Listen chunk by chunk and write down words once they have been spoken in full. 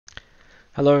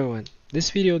Hello everyone. This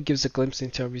video gives a glimpse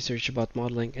into our research about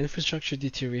modeling infrastructure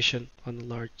deterioration on a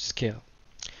large scale.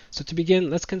 So to begin,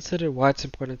 let's consider why it's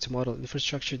important to model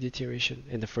infrastructure deterioration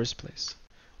in the first place.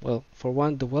 Well, for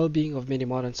one, the well-being of many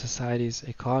modern societies'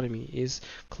 economy is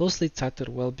closely tied to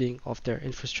the well-being of their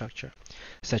infrastructure,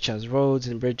 such as roads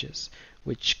and bridges,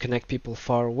 which connect people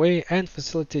far away and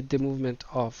facilitate the movement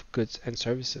of goods and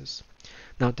services.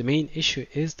 Now, the main issue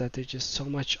is that there's just so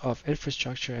much of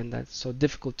infrastructure and that's so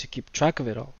difficult to keep track of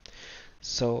it all.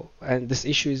 And this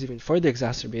issue is even further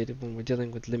exacerbated when we're dealing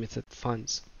with limited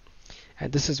funds.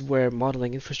 And this is where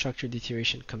modeling infrastructure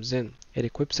deterioration comes in. It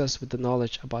equips us with the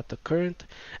knowledge about the current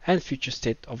and future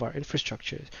state of our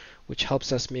infrastructure, which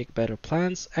helps us make better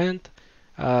plans and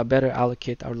better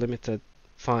allocate our limited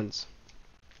funds.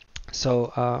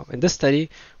 So in this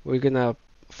study, we're going to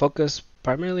focus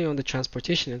primarily on the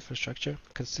transportation infrastructure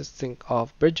consisting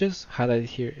of bridges, highlighted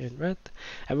here in red,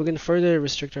 and we're going to further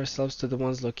restrict ourselves to the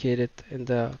ones located in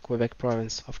the Quebec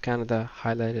province of Canada,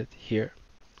 highlighted here.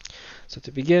 So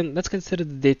to begin, let's consider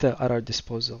the data at our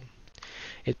disposal.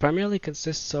 It primarily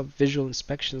consists of visual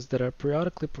inspections that are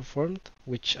periodically performed,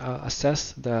 which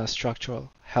assess the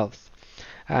structural health.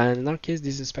 And in our case,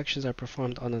 these inspections are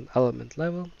performed on an element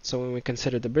level. So when we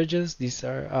consider the bridges, these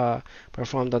are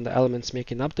performed on the elements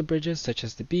making up the bridges, such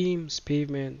as the beams,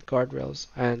 pavement, guardrails,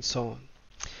 and so on.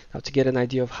 Now, to get an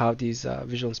idea of how these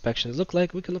visual inspections look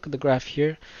like, we can look at the graph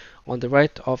here on the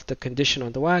right of the condition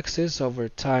on the y-axis over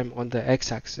time on the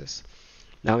x-axis.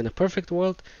 Now, in a perfect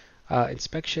world,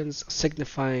 inspections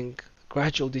signifying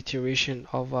gradual deterioration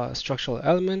of a structural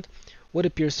element would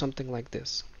appear something like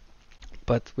this.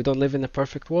 But we don't live in a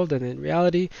perfect world, and in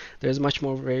reality there's much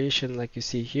more variation like you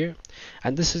see here,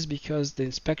 and this is because the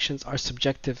inspections are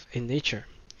subjective in nature.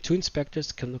 Two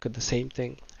inspectors can look at the same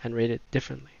thing and rate it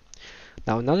differently.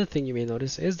 Now, another thing you may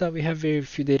notice is that we have very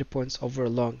few data points over a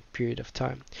long period of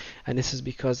time, and this is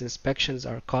because inspections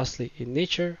are costly in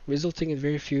nature, resulting in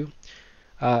in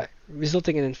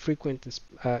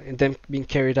them being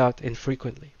carried out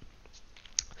infrequently.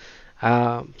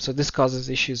 So this causes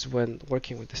issues when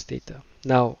working with this data.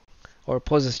 Now, or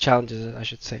poses challenges, I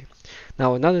should say.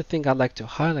 Now, another thing I'd like to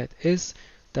highlight is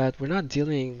that we're not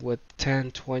dealing with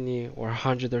 10, 20, or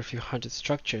 100 or a few hundred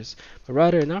structures, but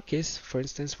rather in our case, for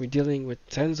instance, we're dealing with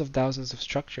tens of thousands of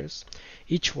structures,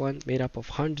 each one made up of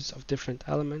hundreds of different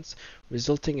elements,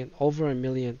 resulting in over 1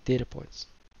 million data points.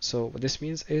 So what this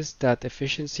means is that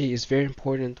efficiency is very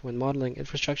important when modeling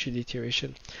infrastructure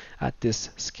deterioration at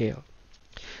this scale.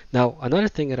 Now, another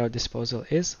thing at our disposal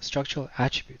is structural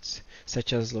attributes,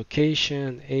 such as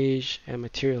location, age, and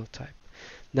material type.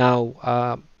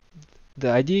 Now, the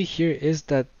idea here is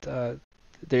that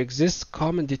there exists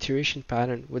common deterioration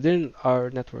pattern within our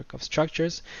network of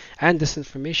structures, and this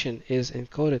information is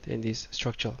encoded in these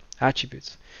structural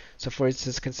attributes. So for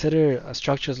instance, consider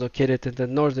structures located in the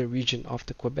northern region of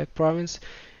the Quebec province.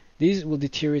 These will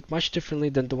deteriorate much differently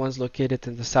than the ones located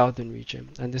in the southern region,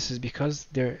 and this is because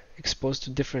they're exposed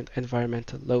to different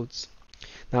environmental loads.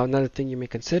 Now, another thing you may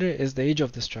consider is the age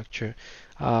of the structure.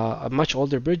 Much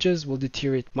older bridges will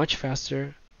deteriorate much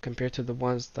faster compared to the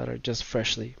ones that are just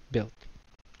freshly built.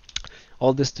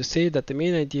 All this to say that the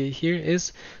main idea here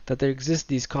is that there exist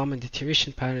these common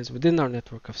deterioration patterns within our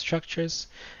network of structures,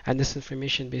 and this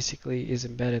information basically is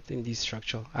embedded in these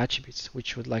structural attributes,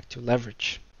 which we would like to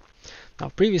leverage. Now,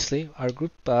 previously, our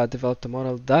group developed a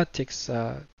model that takes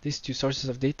these two sources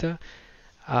of data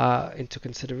into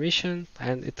consideration,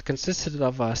 and it consisted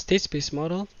of a state space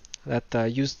model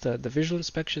that used the visual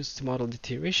inspections to model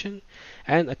deterioration,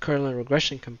 and a kernel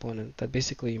regression component that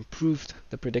basically improved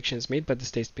the predictions made by the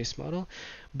state space model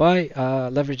by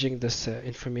leveraging this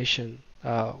information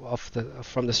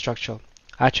from the structural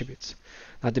attributes.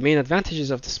 Now, the main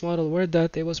advantages of this model were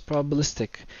that it was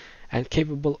probabilistic and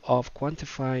capable of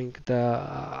quantifying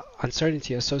the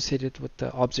uncertainty associated with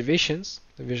the observations,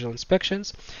 the visual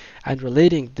inspections, and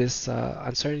relating this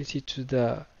uncertainty to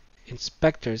the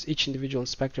inspectors, each individual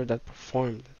inspector that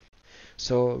performed.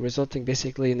 So resulting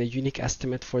basically in a unique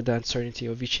estimate for the uncertainty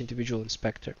of each individual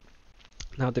inspector.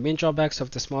 Now, the main drawbacks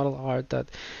of this model are that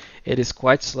it is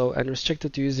quite slow and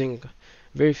restricted to using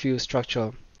very few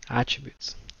structural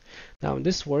attributes. Now, in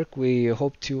this work, we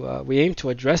aim to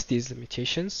address these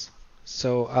limitations.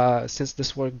 So since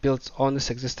this work builds on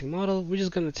this existing model, we're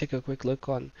just going to take a quick look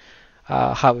on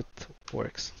how it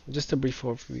works. Just a brief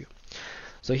overview.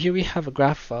 So here we have a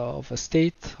graph of a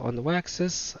state on the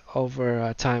y-axis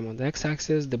over time on the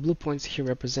x-axis. The blue points here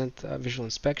represent visual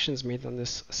inspections made on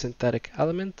this synthetic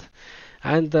element,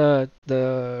 and the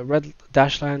red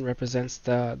dashed line represents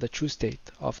the true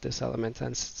state of this element.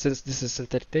 And since this is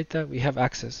synthetic data, we have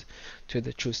access to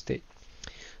the true state.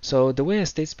 So the way a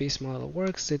state space model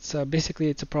works, basically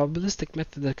it's a probabilistic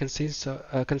method that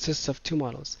consists of two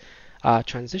models. A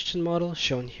transition model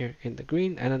shown here in the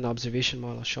green and an observation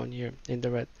model shown here in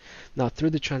the red. Now through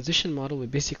the transition model we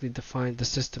basically define the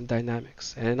system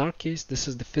dynamics, and in our case this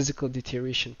is the physical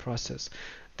deterioration process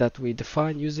that we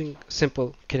define using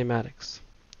simple kinematics.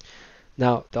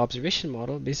 Now the observation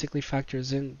model basically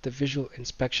factors in the visual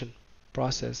inspection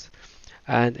process,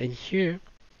 and in here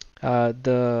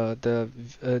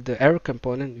the error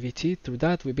component VT, through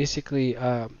that we basically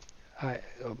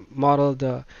model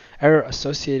the error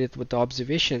associated with the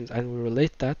observations, and we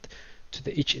relate that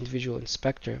to each individual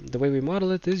inspector. The way we model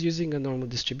it is using a normal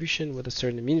distribution with a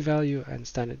certain mean value and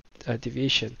standard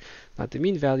deviation. Now the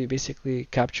mean value basically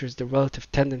captures the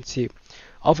relative tendency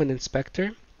of an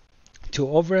inspector to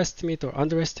overestimate or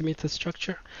underestimate the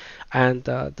structure, and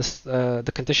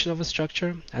the condition of a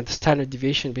structure, and the standard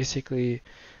deviation basically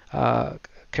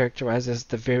characterizes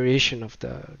the variation of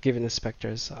the given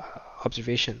inspector's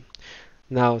observation.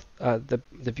 Now,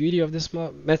 the beauty of this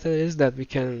method is that we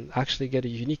can actually get a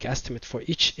unique estimate for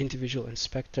each individual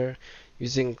inspector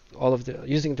using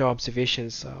their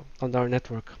observations on our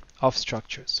network of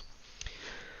structures.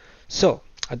 So,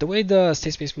 the way the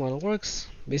state space model works,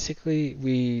 basically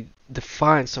we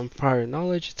define some prior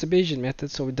knowledge. It's a Bayesian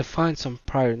method, so we define some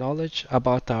prior knowledge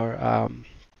about our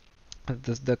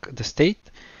the state,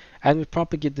 and we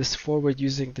propagate this forward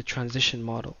using the transition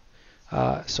model.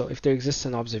 So if there exists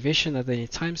an observation at any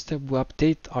time step, we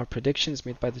update our predictions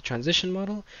made by the transition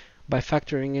model by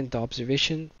factoring in the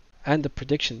observation and the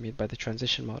prediction made by the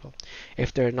transition model.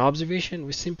 If there are no observation,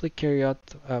 we simply carry out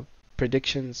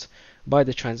predictions by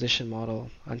the transition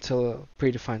model until a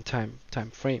predefined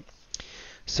time frame.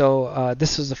 So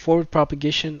this is the forward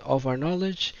propagation of our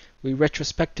knowledge. We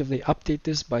retrospectively update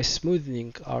this by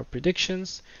smoothing our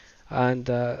predictions and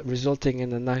resulting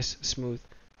in a nice smooth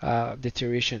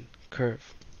deterioration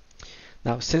curve.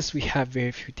 Now, since we have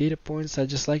very few data points, I'd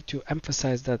just like to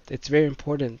emphasize that it's very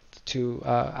important to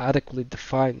adequately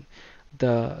define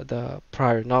the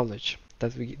prior knowledge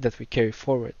that we carry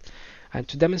forward. And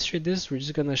to demonstrate this, we're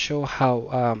just going to show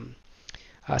how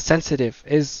sensitive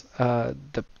is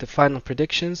the final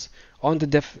predictions on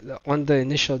the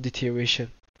initial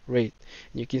deterioration rate.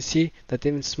 And you can see that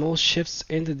even small shifts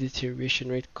in the deterioration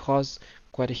rate cause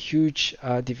quite a huge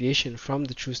deviation from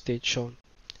the true state shown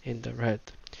in the red.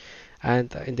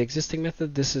 And in the existing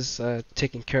method, this is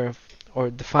taken care of, or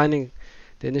defining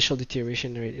the initial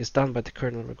deterioration rate is done by the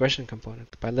kernel regression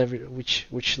component, which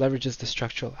leverages the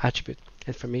structural attribute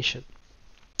information.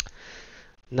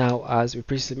 Now, as we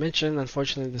previously mentioned,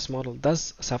 unfortunately this model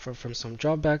does suffer from some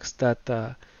drawbacks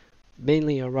that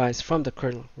mainly arise from the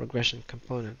kernel regression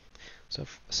component.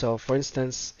 So for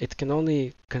instance, it can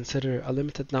only consider a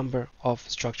limited number of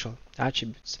structural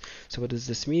attributes. So what does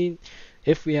this mean?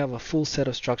 If we have a full set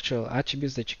of structural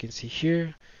attributes that you can see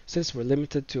here, since we're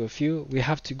limited to a few, we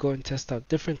have to go and test out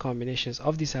different combinations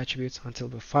of these attributes until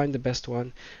we find the best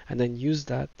one, and then use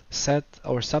that set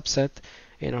or subset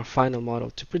in our final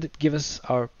model to give us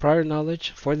our prior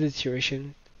knowledge for the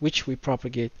deterioration, which we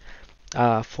propagate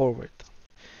forward.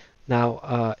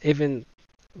 Now, even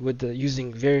with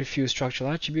using very few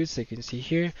structural attributes that you can see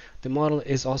here, the model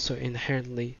is also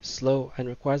inherently slow and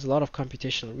requires a lot of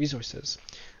computational resources,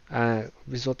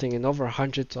 resulting in over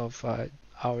hundreds of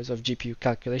hours of GPU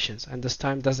calculations. And this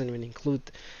time doesn't even include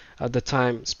the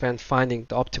time spent finding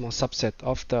the optimal subset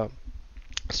of the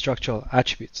structural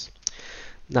attributes.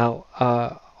 Now,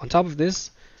 on top of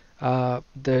this, the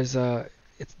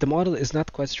model is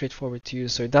not quite straightforward to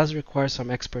use, so it does require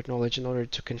some expert knowledge in order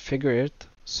to configure it,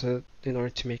 in order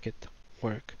to make it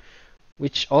work.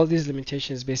 Which all these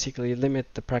limitations basically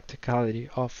limit the practicality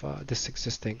of this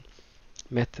existing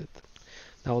method.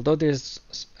 Now, although there's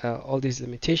all these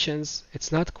limitations,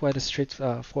 it's not quite a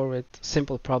straightforward,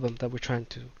 simple problem that we're trying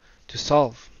to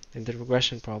solve in the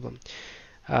regression problem.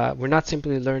 We're not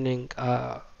simply learning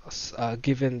a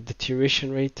given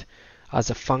deterioration rate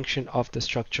as a function of the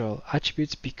structural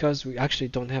attributes, because we actually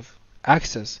don't have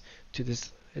access to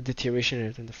this deterioration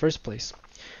rate in the first place.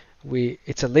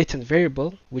 It's a latent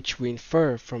variable which we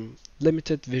infer from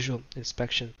limited visual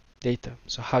inspection data.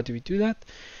 So how do we do that?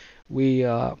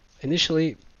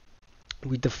 Initially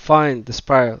we define the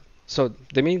spiral. So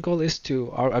the main goal is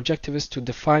our objective is to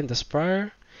define the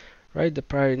prior, right, the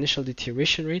prior initial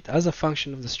deterioration rate as a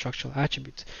function of the structural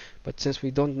attributes. But since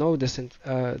we don't know this,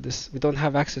 we don't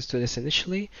have access to this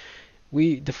initially,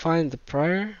 we define the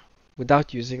prior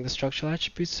without using the structural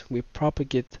attributes. We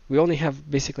only have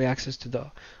basically access to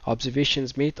the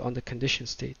observations made on the condition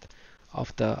state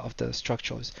of the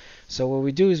structures. So what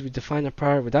we do is we define a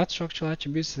prior without structural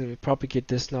attributes, and we propagate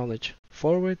this knowledge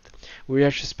forward. We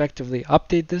retrospectively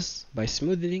update this by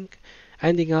smoothing,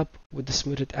 ending up with the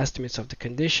smoothed estimates of the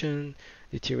condition,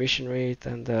 deterioration rate,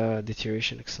 and the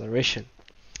deterioration acceleration.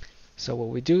 So what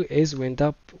we do is we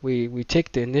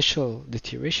take the initial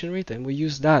deterioration rate and we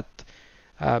use that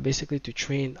basically to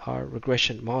train our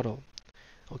regression model.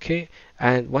 Okay,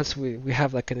 and once we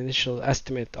have like an initial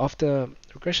estimate of the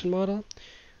regression model,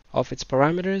 of its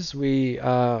parameters, we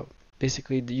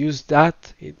basically use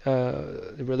that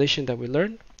the relation that we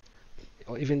learn,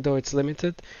 even though it's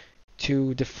limited,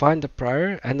 to define the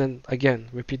prior, and then again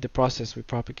repeat the process. We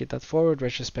propagate that forward,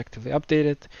 retrospectively update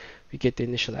it, we get the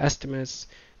initial estimates,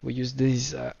 we use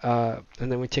these, and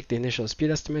then we take the initial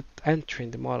speed estimate and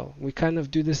train the model. We kind of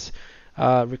do this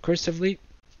recursively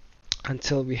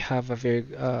until we have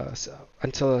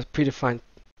until a predefined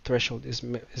threshold is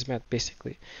met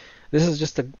basically. This is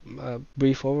just a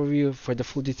brief overview. For the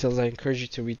full details, I encourage you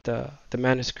to read the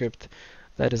manuscript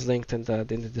that is linked in the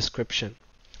description.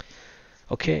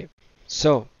 Okay,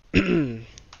 so the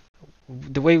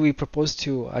way we propose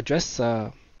to address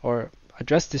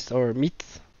this or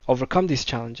overcome these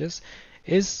challenges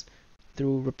is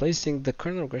through replacing the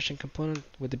kernel regression component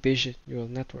with the Bayesian neural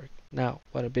network. Now,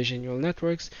 what are Bayesian neural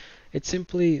networks? It's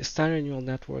simply standard neural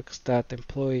networks that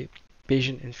employ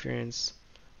Bayesian inference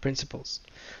principles.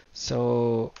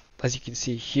 So, as you can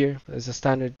see here, there's a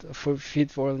standard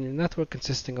feed-forward neural network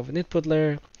consisting of an input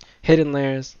layer, hidden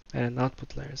layers, and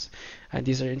output layers. And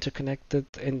these are interconnected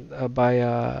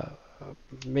by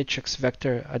matrix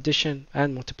vector addition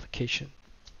and multiplication.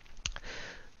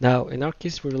 Now, in our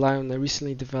case, we rely on a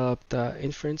recently developed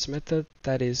inference method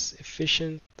that is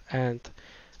efficient and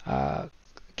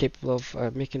capable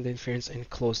of making the inference in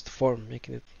closed form,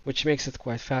 which makes it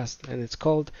quite fast. And it's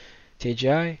called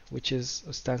TAGI, which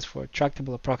stands for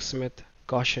tractable approximate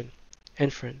Gaussian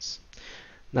inference.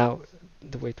 Now,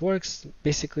 the way it works,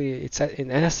 basically,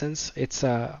 in essence, it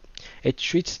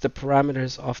treats the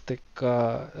parameters of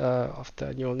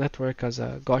the neural network as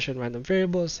Gaussian random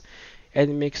variables,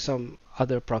 and it makes some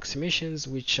other approximations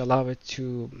which allow it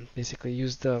to basically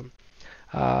use the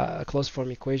closed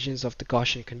form equations of the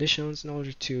Gaussian conditionals in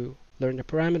order to learn the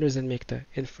parameters and make the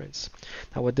inference.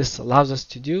 Now, what this allows us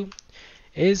to do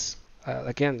is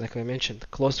again, like I mentioned,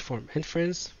 closed form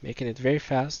inference, making it very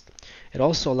fast. It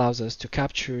also allows us to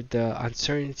capture the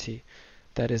uncertainty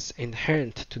that is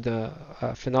inherent to the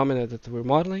phenomena that we're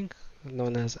modeling,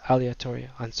 known as aleatory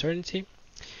uncertainty.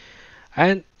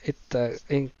 And it,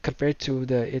 compared to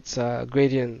its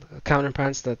gradient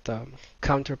counterparts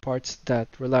that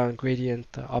rely on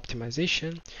gradient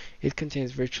optimization, it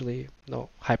contains virtually no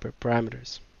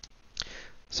hyperparameters.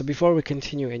 So before we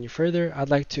continue any further, I'd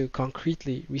like to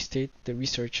concretely restate the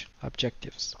research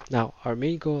objectives. Now, our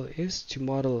main goal is to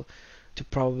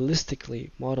probabilistically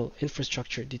model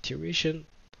infrastructure deterioration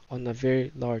on a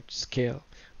very large scale.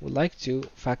 We'd like to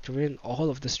factor in all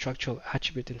of the structural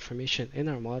attribute information in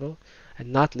our model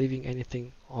and not leaving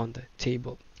anything on the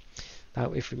table.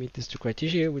 Now, if we meet these two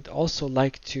criteria, we'd also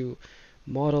like to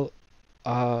model,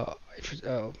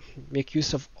 make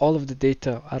use of all of the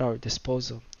data at our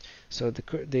disposal. So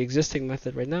the existing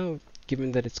method right now,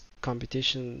 given its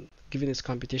computation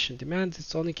demands,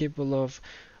 it's only capable of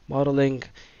modeling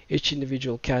each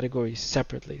individual category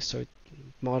separately. So it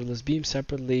models beam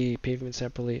separately, pavement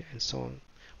separately, and so on.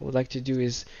 What we'd like to do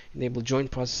is enable joint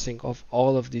processing of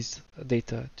all of these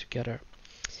data together.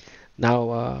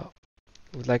 Now,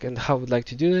 how we'd like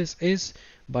to do this is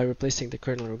by replacing the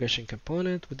kernel regression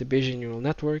component with the Bayesian neural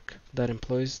network that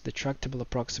employs the tractable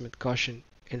approximate Gaussian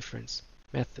inference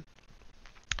method.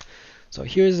 So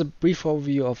here's a brief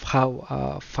overview of how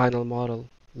a final model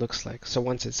looks like. So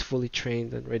once it's fully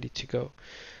trained and ready to go.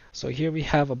 So here we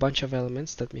have a bunch of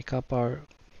elements that make up our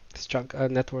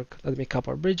network, that make up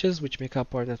our bridges, which make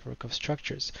up our network of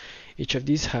structures. Each of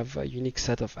these have a unique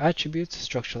set of attributes,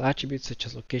 structural attributes such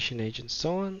as location, age, and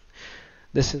so on.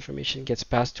 This information gets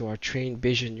passed to our trained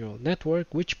Bayesian neural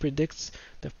network, which predicts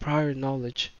the prior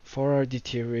knowledge for our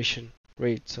deterioration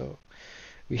rate. So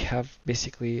we have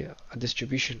basically a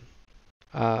distribution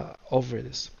over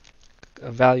this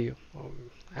value,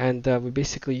 and we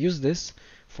basically use this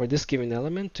for this given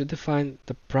element to define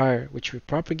the prior, which we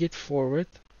propagate forward,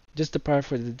 just the prior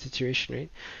for the deterioration rate.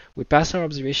 We pass our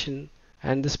observation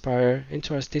and this prior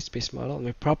into our state space model, and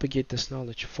we propagate this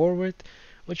knowledge forward,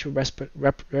 which we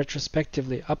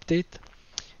retrospectively update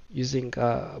using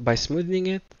by smoothing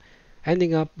it,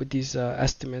 ending up with these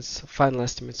final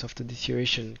estimates of the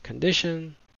deterioration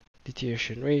condition,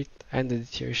 deterioration rate, and the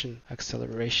deterioration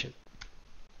acceleration.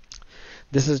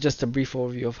 This is just a brief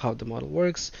overview of how the model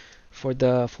works. For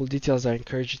the full details, I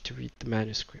encourage you to read the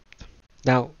manuscript.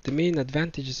 Now, the main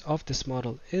advantages of this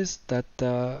model is that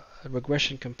the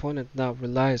regression component now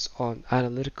relies on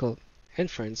analytical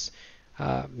inference,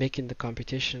 making the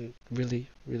computation really,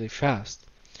 really fast.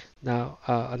 Now,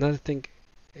 another thing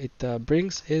it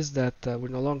brings is that we're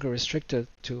no longer restricted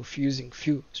to using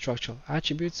few structural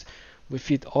attributes. We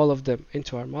feed all of them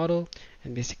into our model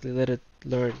and basically let it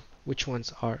learn which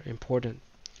ones are important.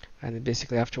 And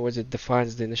basically afterwards it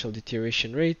defines the initial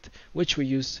deterioration rate, which we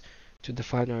use to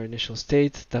define our initial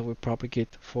state that we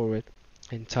propagate forward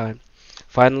in time.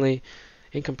 Finally,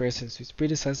 in comparison to its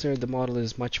predecessor, the model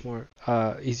is much more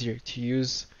easier to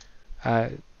use,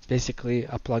 basically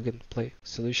a plug-and-play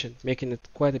solution, making it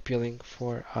quite appealing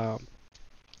for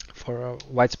a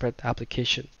widespread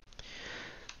application.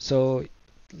 So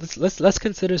let's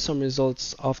consider some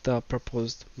results of the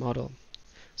proposed model.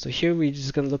 So here we're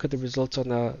just going to look at the results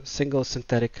on a single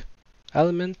synthetic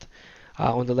element.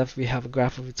 On the left we have a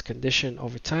graph of its condition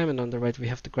over time, and on the right we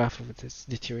have the graph of its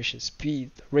deterioration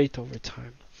speed rate over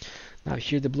time. Now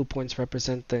here the blue points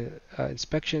represent the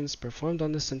inspections performed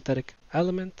on the synthetic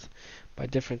element by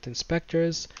different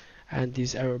inspectors, and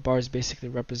these error bars basically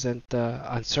represent the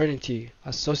uncertainty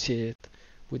associated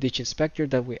with each inspector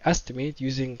that we estimate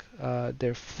using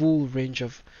their full range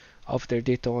of their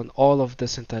data on all of the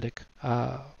synthetic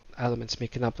elements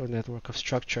making up our network of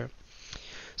structure.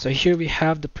 So here we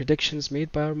have the predictions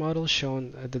made by our model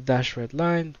shown the dashed red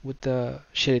line with the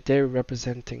shaded area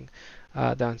representing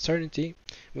the uncertainty.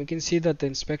 We can see that the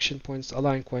inspection points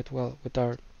align quite well with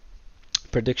our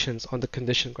predictions on the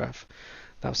condition graph.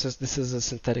 Now, since this is a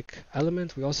synthetic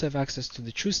element, we also have access to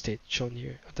the true state shown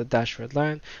here at the dashed red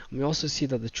line. And we also see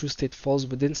that the true state falls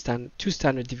within two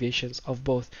standard deviations of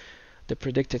both the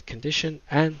predicted condition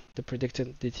and the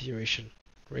predicted deterioration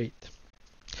rate.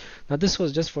 Now, this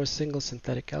was just for a single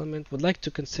synthetic element. We'd like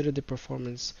to consider the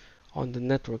performance on the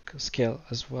network scale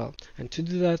as well. And to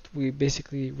do that, we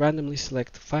basically randomly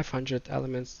select 500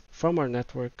 elements from our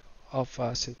network of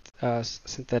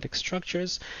synthetic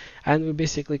structures, and we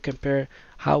basically compare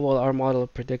how well our model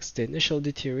predicts the initial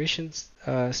deterioration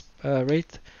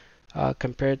rate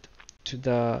compared to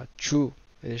the true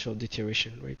initial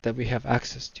deterioration rate that we have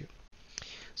access to.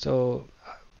 So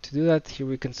to do that, here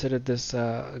we consider this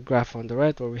graph on the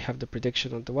right, where we have the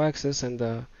prediction on the y-axis and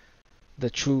the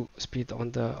true speed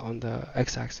on the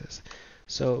x-axis.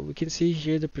 So we can see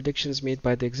here the predictions made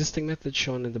by the existing method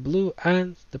shown in the blue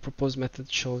and the proposed method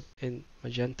shown in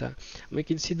magenta. And we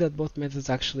can see that both methods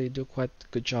actually do quite a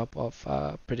good job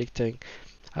of predicting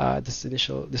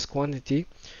this quantity,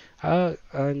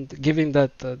 and given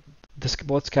that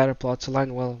both scatter plots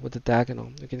align well with the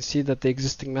diagonal, you can see that the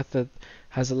existing method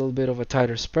has a little bit of a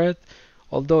tighter spread,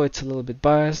 although it's a little bit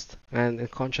biased, and in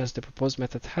contrast the proposed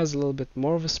method has a little bit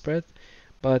more of a spread,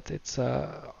 but it's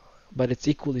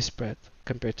equally spread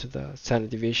compared to the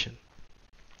standard deviation,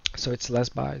 so it's less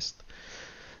biased.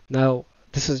 Now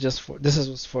this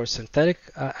is for synthetic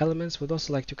elements. We'd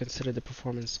also like to consider the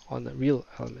performance on the real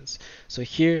elements. So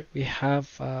here we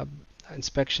have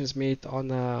inspections made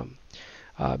on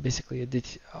basically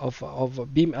of a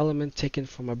beam element taken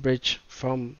from a bridge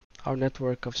from our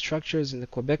network of structures in the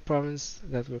Quebec province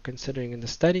that we're considering in the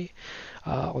study.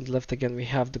 On the left again we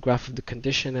have the graph of the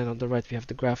condition, and on the right we have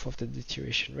the graph of the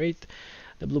deterioration rate.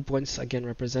 The blue points again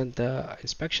represent the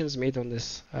inspections made on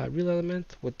this real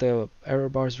element, with the error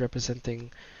bars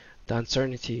representing the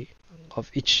uncertainty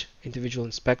of each individual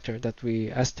inspector that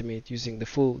we estimate using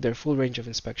their full range of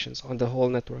inspections on the whole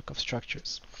network of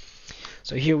structures.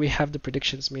 So here we have the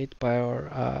predictions made by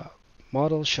our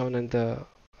model shown in the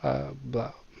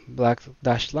black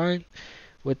dashed line,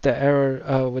 with the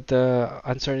error with the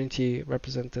uncertainty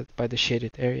represented by the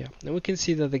shaded area. And we can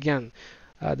see that again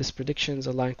these predictions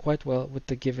align quite well with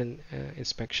the given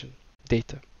inspection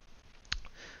data.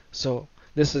 So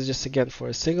this is just again for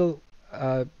a single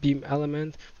beam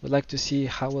element. We'd like to see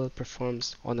how well it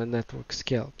performs on a network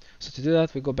scale. So to do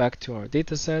that, we go back to our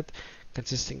data set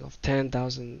consisting of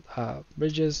 10,000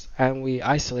 bridges, and we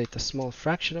isolate a small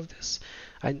fraction of this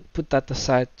and put that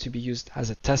aside to be used as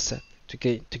a test set to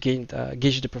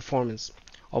gauge the performance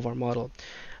of our model.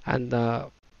 And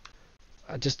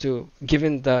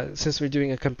since we're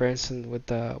doing a comparison with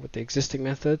the existing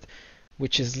method,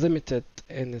 which is limited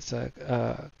in its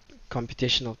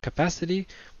computational capacity,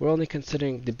 we're only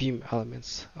considering the beam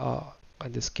elements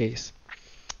in this case.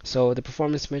 So the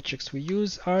performance metrics we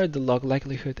use are the log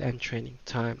likelihood and training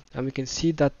time, and we can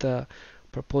see that the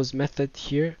proposed method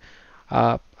here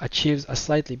achieves a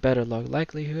slightly better log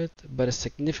likelihood, but at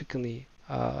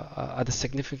a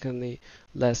significantly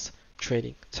less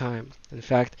training time. In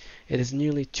fact, it is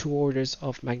nearly 2 orders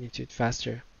of magnitude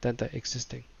faster than the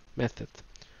existing method,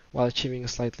 while achieving a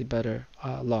slightly better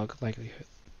log likelihood.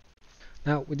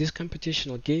 Now, with these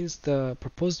computational gains, the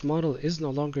proposed model is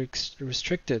no longer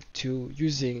restricted to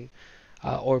using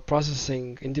or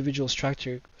processing individual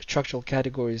structural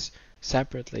categories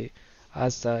separately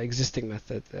as the existing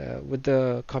method. With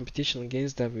the computational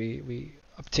gains that we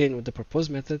obtain with the proposed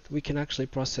method, we can actually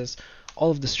process all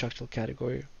of the structural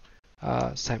category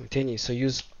simultaneously. So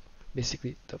use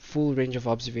basically the full range of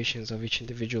observations of each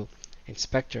individual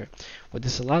inspector. What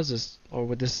this allows us,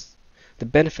 or the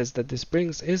benefits that this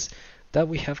brings, is that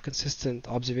we have consistent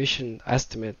observation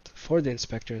estimate for the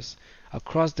inspectors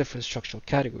across different structural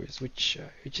categories, which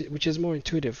is more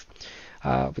intuitive.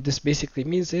 What this basically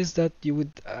means is that you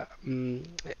would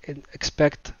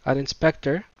expect an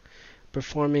inspector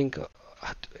performing.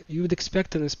 You would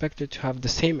expect an inspector to have the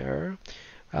same error,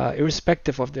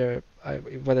 irrespective of their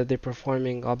whether they're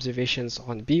performing observations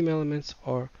on beam elements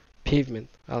or pavement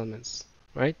elements,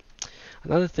 right?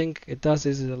 Another thing it does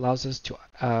is it allows us to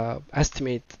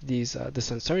estimate this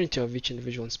uncertainty of each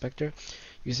individual inspector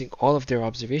using all of their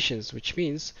observations, which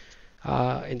means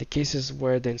in the cases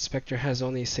where the inspector has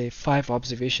only, say, 5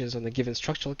 observations on a given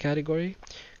structural category,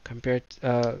 compared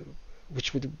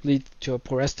which would lead to a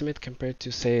poor estimate compared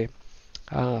to, say,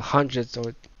 hundreds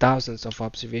or thousands of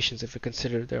observations if we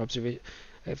consider the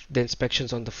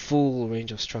inspections on the full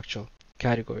range of structural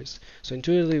categories. So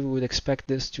intuitively, we would expect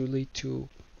this to lead to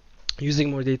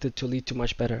using more data to lead to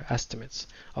much better estimates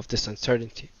of this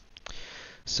uncertainty.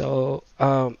 So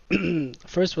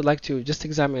first, we'd like to just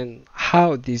examine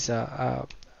how these the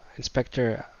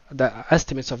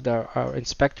estimates of our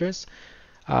inspectors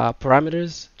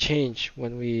parameters change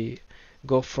when we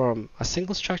go from a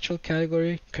single structural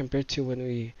category compared to when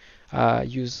we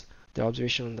use the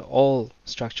observation on all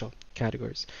structural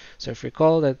categories. So if you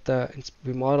recall that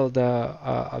we modeled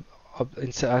the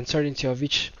uncertainty of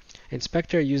each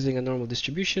inspector using a normal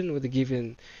distribution with a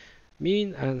given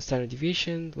mean and standard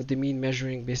deviation, with the mean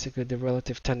measuring basically the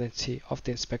relative tendency of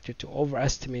the inspector to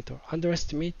overestimate or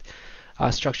underestimate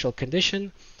a structural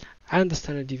condition, and the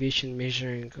standard deviation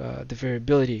measuring the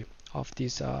variability of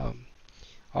these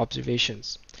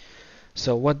observations.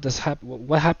 So what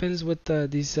happens with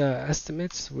these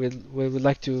estimates? We would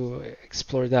like to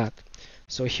explore that.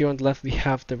 So here on the left we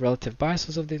have the relative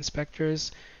biases of the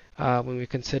inspectors when we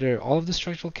consider all of the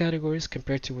structural categories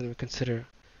compared to when we consider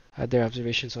their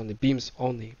observations on the beams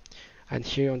only. And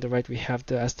here on the right we have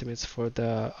the estimates for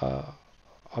the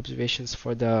observations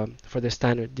for the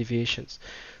standard deviations.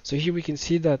 So here we can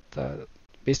see that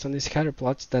based on these scatter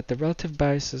plots that the relative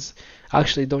biases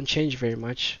actually don't change very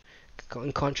much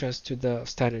in contrast to the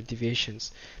standard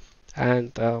deviations.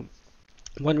 And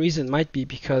one reason might be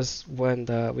because when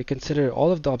we consider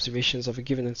all of the observations of a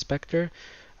given inspector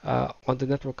on the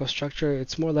network of structure,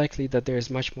 it's more likely that there is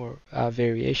much more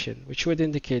variation, which would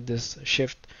indicate this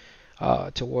shift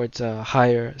towards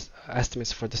higher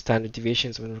estimates for the standard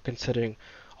deviations when we're considering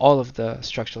all of the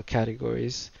structural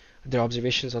categories, their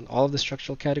observations on all of the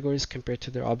structural categories compared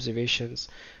to their observations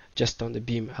just on the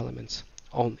beam elements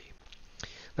only.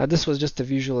 Now this was just a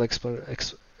visual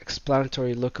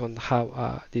explanatory look on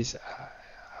how these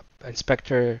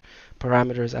inspector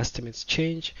parameters estimates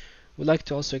change. We'd like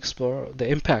to also explore the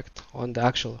impact on the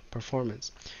actual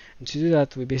performance. And to do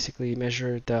that, we basically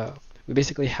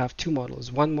have two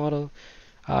models. One model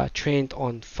trained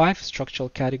on 5 structural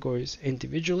categories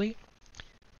individually,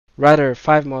 rather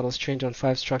 5 models trained on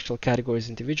 5 structural categories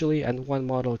individually, and one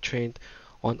model trained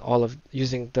on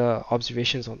using the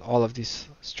observations on all of these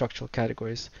structural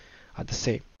categories at the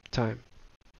same time.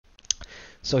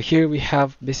 So here we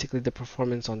have basically the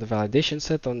performance on the validation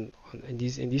set in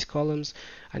these columns,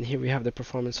 and here we have the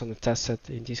performance on the test set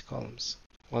in these columns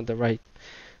on the right.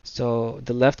 So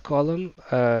the left column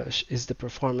is the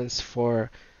performance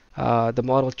for the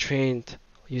model trained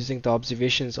using the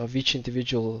observations of each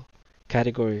individual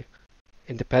category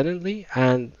independently,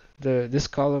 and this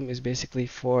column is basically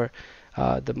for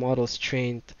the models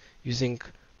trained using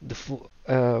the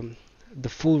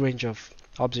full range of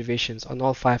observations on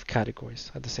all 5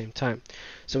 categories at the same time.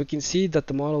 So we can see that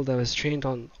the model that is trained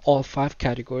on all 5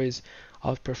 categories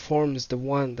outperforms the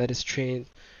one that is trained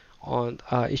on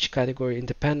each category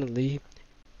independently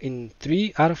in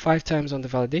 3 out of 5 times on the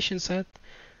validation set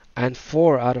and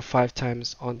 4 out of 5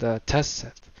 times on the test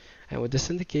set. And what this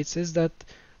indicates is that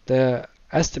the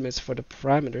estimates for the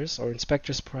parameters or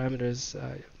inspectors parameters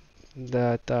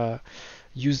that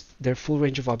use their full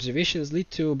range of observations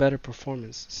lead to better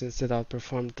performance, since it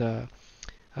outperformed the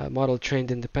model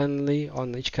trained independently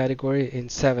on each category in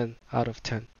 7 out of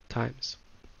 10 times.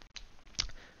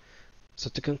 So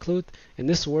to conclude, in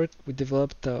this work, we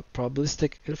developed a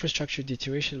probabilistic infrastructure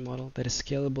deterioration model that is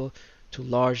scalable to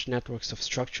large networks of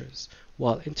structures,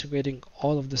 while integrating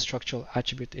all of the structural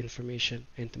attribute information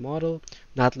into the model,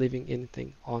 not leaving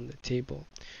anything on the table.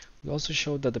 We also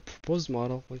showed that the proposed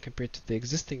model, when compared to the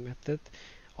existing method,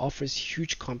 offers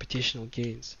huge computational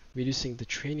gains, reducing the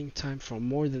training time from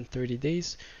more than 30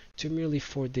 days to merely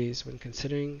 4 days when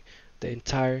considering the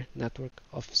entire network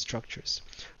of structures.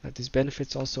 Now, these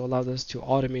benefits also allowed us to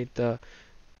automate the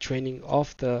training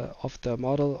of the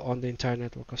model on the entire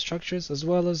network of structures, as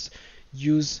well as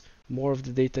use more of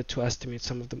the data to estimate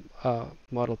some of the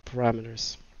model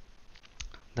parameters.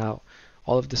 Now,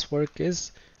 all of this work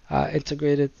is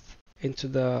integrated into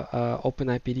the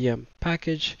OpenIPDM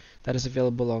package that is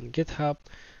available on GitHub.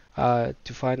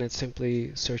 To find it,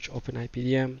 simply search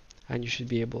OpenIPDM, and you should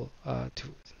be able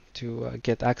to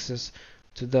get access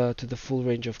to the full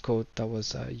range of code that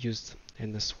was used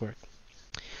in this work.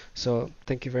 So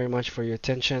thank you very much for your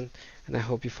attention, and I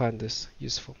hope you find this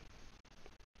useful.